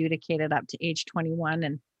children adjudicated up to age 21.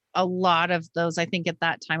 And a lot of those, I think at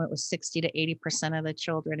that time it was 60 to 80% of the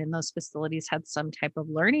children in those facilities had some type of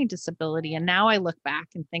learning disability. And now I look back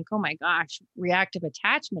and think, oh my gosh, reactive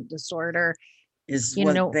attachment disorder, Is you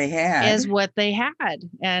what know, they had. is what they had.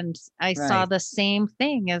 And I saw Right. the same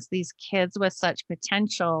thing as these kids with such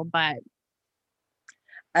potential, but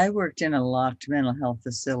I worked in a locked mental health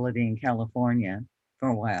facility in California for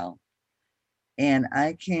a while, and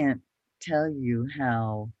I can't tell you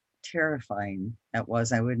how terrifying that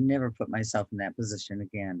was. I would never put myself in that position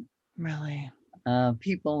again. really,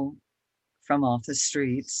 People from off the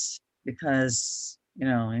streets, because,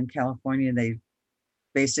 in California, they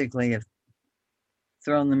basically have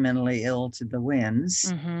thrown the mentally ill to the winds,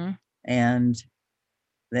 mm-hmm, and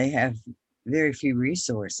they have very few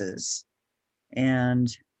resources. And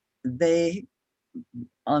they,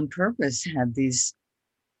 on purpose, had these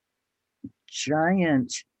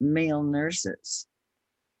giant male nurses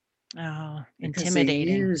oh, because they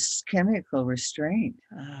intimidating. used chemical restraint.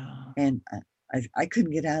 Oh, And I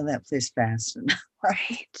couldn't get out of that place fast enough.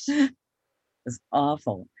 right. It was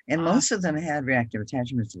awful. And most of them Awful. had reactive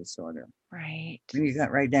attachment disorder Right. when you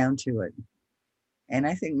got right down to it. And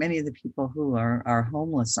I think many of the people who are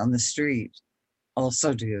homeless on the street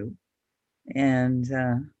also do. And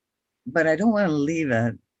but I don't want to leave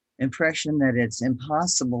a impression that it's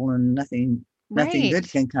impossible and nothing Right. good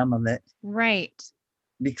can come of it, Right.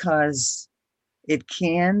 because it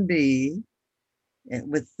can be,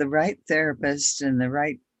 with the right therapist and the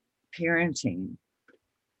right parenting,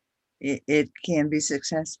 it can be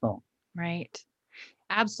successful. Right.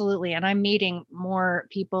 Absolutely. And I'm meeting more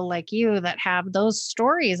people like you that have those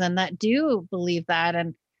stories and that do believe that.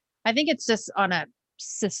 And I think it's just on a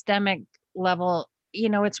systemic level,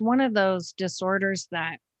 it's one of those disorders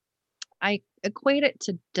that I equate it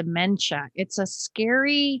to dementia. It's a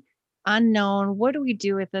scary unknown. What do we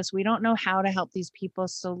do with this? We don't know how to help these people.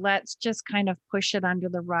 So let's just kind of push it under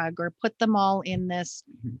the rug or put them all in this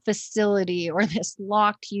Mhm. facility or this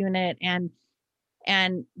locked unit.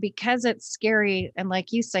 And because it's scary, and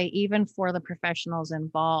like you say, even for the professionals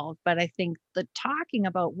involved, but I think the talking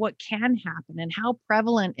about what can happen and how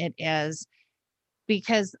prevalent it is,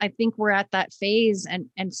 because I think we're at that phase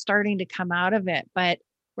and starting to come out of it, but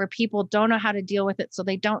where people don't know how to deal with it, so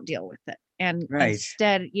they don't deal with it. And Right.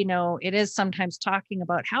 instead, it is sometimes talking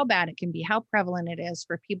about how bad it can be, how prevalent it is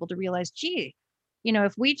for people to realize, gee,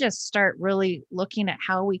 if we just start really looking at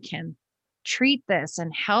how we can treat this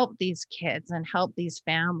and help these kids and help these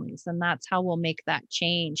families, then that's how we'll make that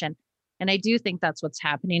change. And I do think that's what's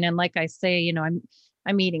happening. And like I say, I'm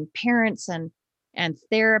meeting parents and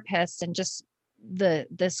therapists, and just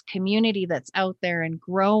this community that's out there and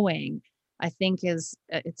growing. I think it's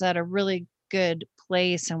at a really good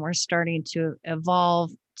place, and we're starting to evolve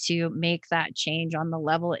to make that change on the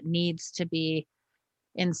level it needs to be,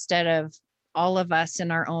 instead of all of us in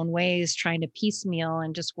our own ways trying to piecemeal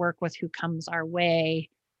and just work with who comes our way.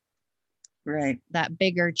 Right. That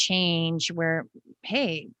bigger change where,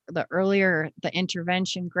 hey, the earlier the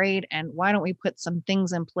intervention, great, and why don't we put some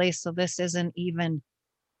things in place so this isn't even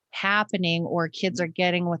happening, or kids are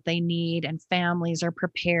getting what they need and families are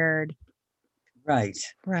prepared. Right.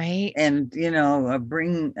 Right. And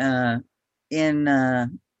bring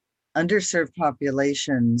in underserved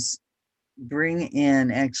populations, bring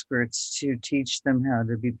in experts to teach them how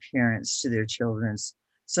to be parents to their children's,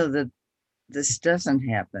 so that this doesn't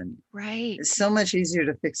happen. Right. It's so much easier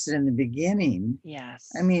to fix it in the beginning. I Yes.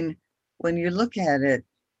 mean, when you look at it,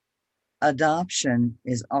 adoption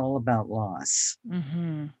is all about loss.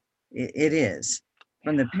 Mm-hmm. It is.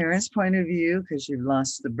 from the parents' point of view, because you've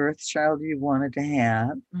lost the birth child you wanted to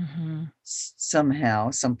have. Somehow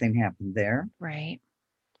something happened there. Right.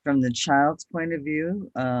 From the child's point of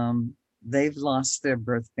view, they've lost their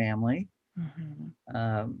birth family,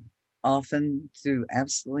 often through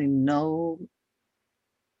absolutely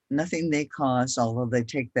nothing they caused, although they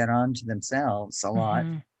take that on to themselves a lot.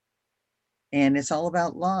 And it's all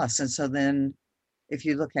about loss. And so then if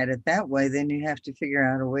you look at it that way, then you have to figure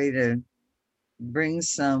out a way to bring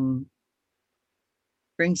something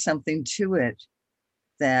to it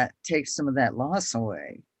that takes some of that loss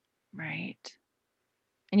away. Right.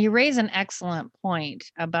 And you raise an excellent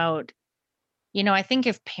point about, I think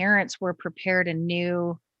if parents were prepared and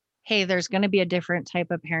knew, hey, there's going to be a different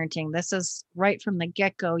type of parenting. This is right from the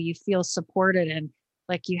get-go, you feel supported and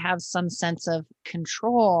like you have some sense of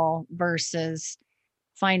control versus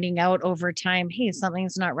finding out over time, hey,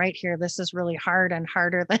 something's not right here. This is really hard and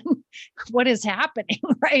harder than what is happening.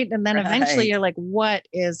 Right. And then eventually you're like, what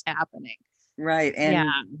is happening? Right. And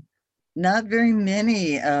not very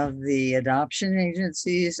many of the adoption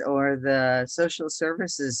agencies or the social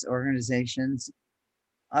services organizations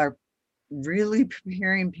are really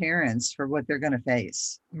preparing parents for what they're going to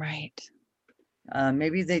face. Right.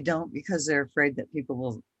 Maybe they don't because they're afraid that people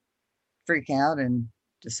will freak out and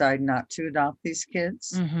decide not to adopt these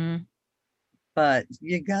kids. But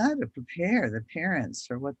you got to prepare the parents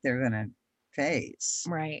for what they're going to face.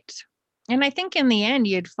 Right. And I think in the end,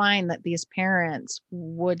 you'd find that these parents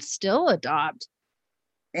would still adopt.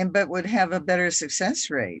 But would have a better success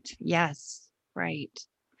rate. Yes. Right.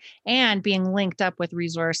 And being linked up with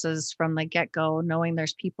resources from the get-go, knowing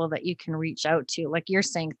there's people that you can reach out to. Like you're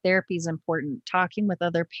saying, therapy is important. Talking with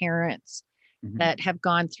other parents that have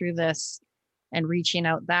gone through this and reaching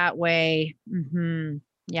out that way.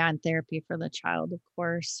 Yeah. And therapy for the child, of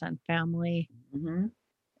course, and family.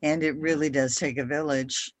 And it really does take a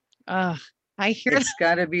village. I hear it's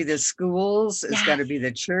got to be the schools. It's got to be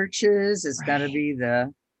the churches. It's got to be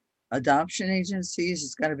the adoption agencies.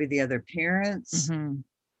 It's got to be the other parents.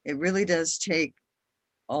 It really does take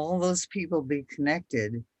all those people be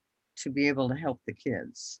connected to be able to help the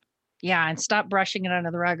kids. Yeah. And stop brushing it under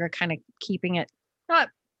the rug or kind of keeping it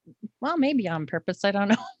maybe on purpose. I don't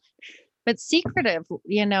know, but secretive,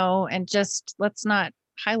 and just let's not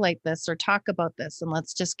highlight this or talk about this. And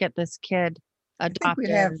let's just get this kid adopted. I think we'd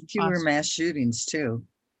have fewer mass shootings too.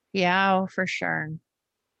 Yeah, for sure.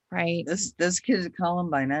 Right. Those kids at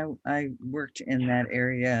Columbine, I worked in that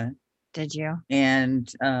area. Did you?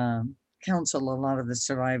 And counseled a lot of the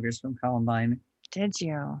survivors from Columbine. Did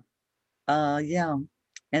you? Yeah.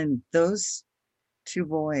 And those two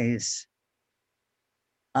boys,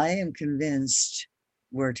 I am convinced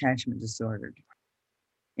were attachment disordered.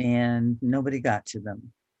 And nobody got to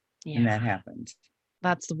them. Yeah. And that happened.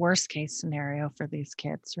 That's the worst case scenario for these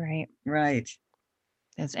kids, right? Right.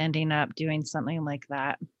 Is ending up doing something like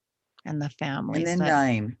that. And the families. And then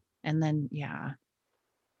dying. And then, yeah.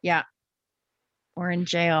 Or in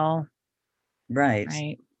jail. Right.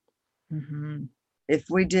 Right. If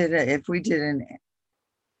we did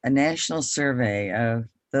a national survey of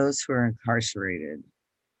those who are incarcerated,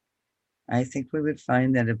 I think we would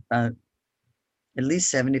find that about at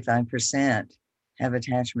least 75% have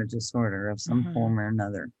attachment disorder of some form or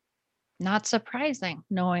another. Not surprising,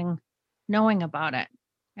 knowing about it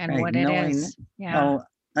and what it is. Yeah. How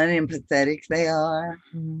unempathetic they are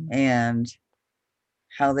and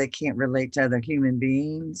how they can't relate to other human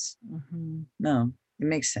beings. No, it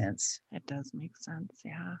makes sense. It does make sense.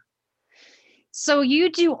 Yeah. So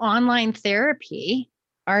you do online therapy.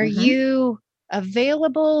 Are you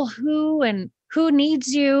available? Who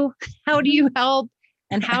needs you? How do you help?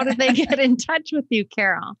 And how do they get in touch with you,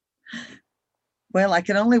 Carol? Well, I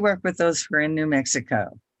can only work with those who are in New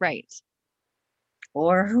Mexico. Right.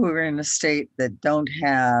 Or who are in a state that don't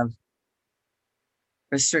have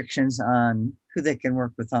restrictions on who they can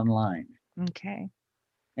work with online. Okay.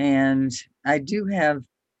 And I do have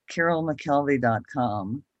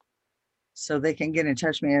carolmckelvey.com, so they can get in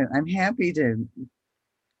touch with me. I'm happy to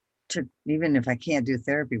even if I can't do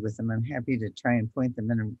therapy with them, I'm happy to try and point them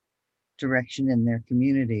in a direction in their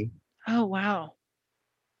community. Oh, wow.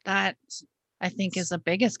 That I think is the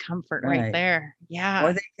biggest comfort right there. Yeah.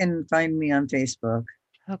 Or they can find me on Facebook.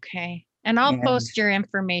 Okay. And I'll post your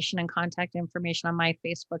information and contact information on my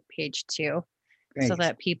Facebook page too. Great. So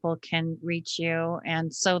that people can reach you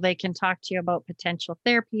and so they can talk to you about potential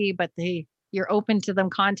therapy, but you're open to them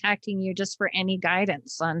contacting you just for any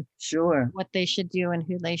guidance on what they should do and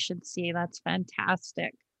who they should see. That's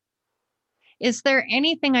fantastic. Is there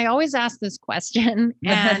anything, I always ask this question,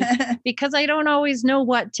 and because I don't always know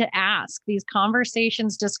what to ask, these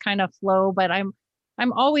conversations just kind of flow, but I'm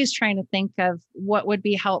I'm always trying to think of what would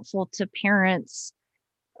be helpful to parents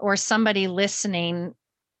or somebody listening.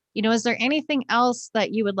 Is there anything else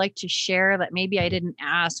that you would like to share that maybe I didn't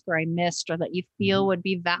ask or I missed or that you feel would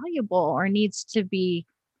be valuable or needs to be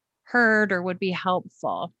heard or would be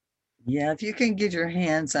helpful? Yeah, if you can get your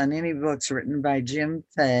hands on any books written by Jim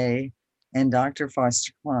Fay and Dr.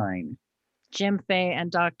 Foster Cline. Jim Fay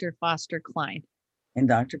and Dr. Foster Cline. And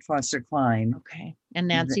Dr. Foster Cline. Okay. And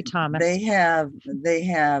Nancy Thomas. They have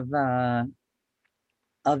a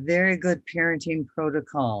very good parenting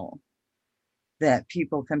protocol that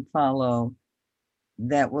people can follow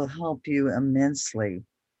that will help you immensely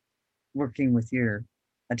working with your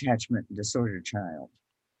attachment disorder child.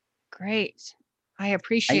 Great. I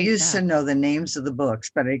appreciate I used to know the names of the books,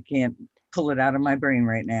 but I can't pull it out of my brain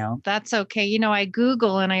right now. That's okay. I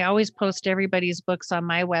Google and I always post everybody's books on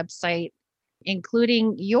my website,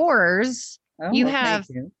 including yours. Oh, Thank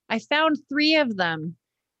you. I found 3 of them.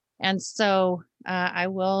 And so I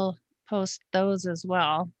will post those as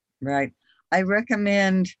well. Right. I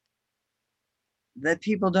recommend that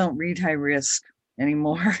people don't read High Risk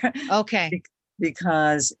anymore. Okay.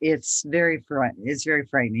 Because it's very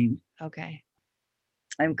frightening. Okay.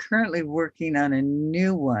 I'm currently working on a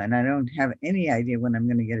new one. I don't have any idea when I'm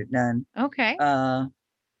going to get it done. Okay.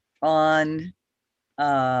 On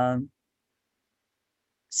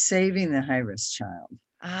saving the high-risk child.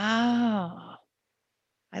 Oh,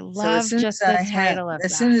 I love just the title of that.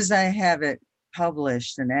 As soon as I have it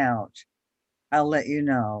published and out, I'll let you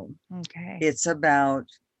know. Okay. It's about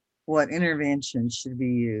what interventions should be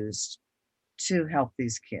used to help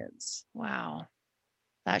these kids. Wow.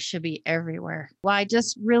 That should be everywhere. Well, I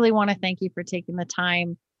just really want to thank you for taking the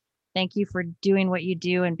time. Thank you for doing what you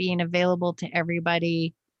do and being available to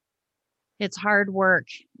everybody. It's hard work.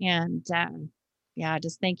 And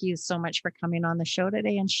just thank you so much for coming on the show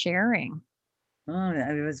today and sharing. Oh,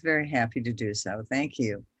 I was very happy to do so. Thank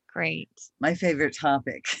you. Great. My favorite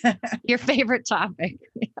topic. Your favorite topic.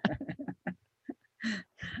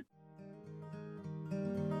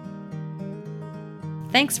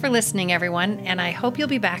 Thanks for listening, everyone, and I hope you'll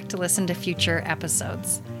be back to listen to future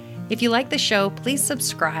episodes. If you like the show, please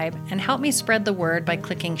subscribe and help me spread the word by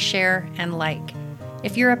clicking share and like.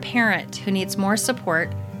 If you're a parent who needs more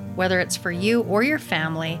support, whether it's for you or your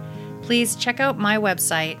family, please check out my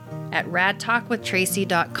website at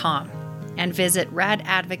radtalkwithtracy.com and visit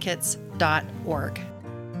radadvocates.org.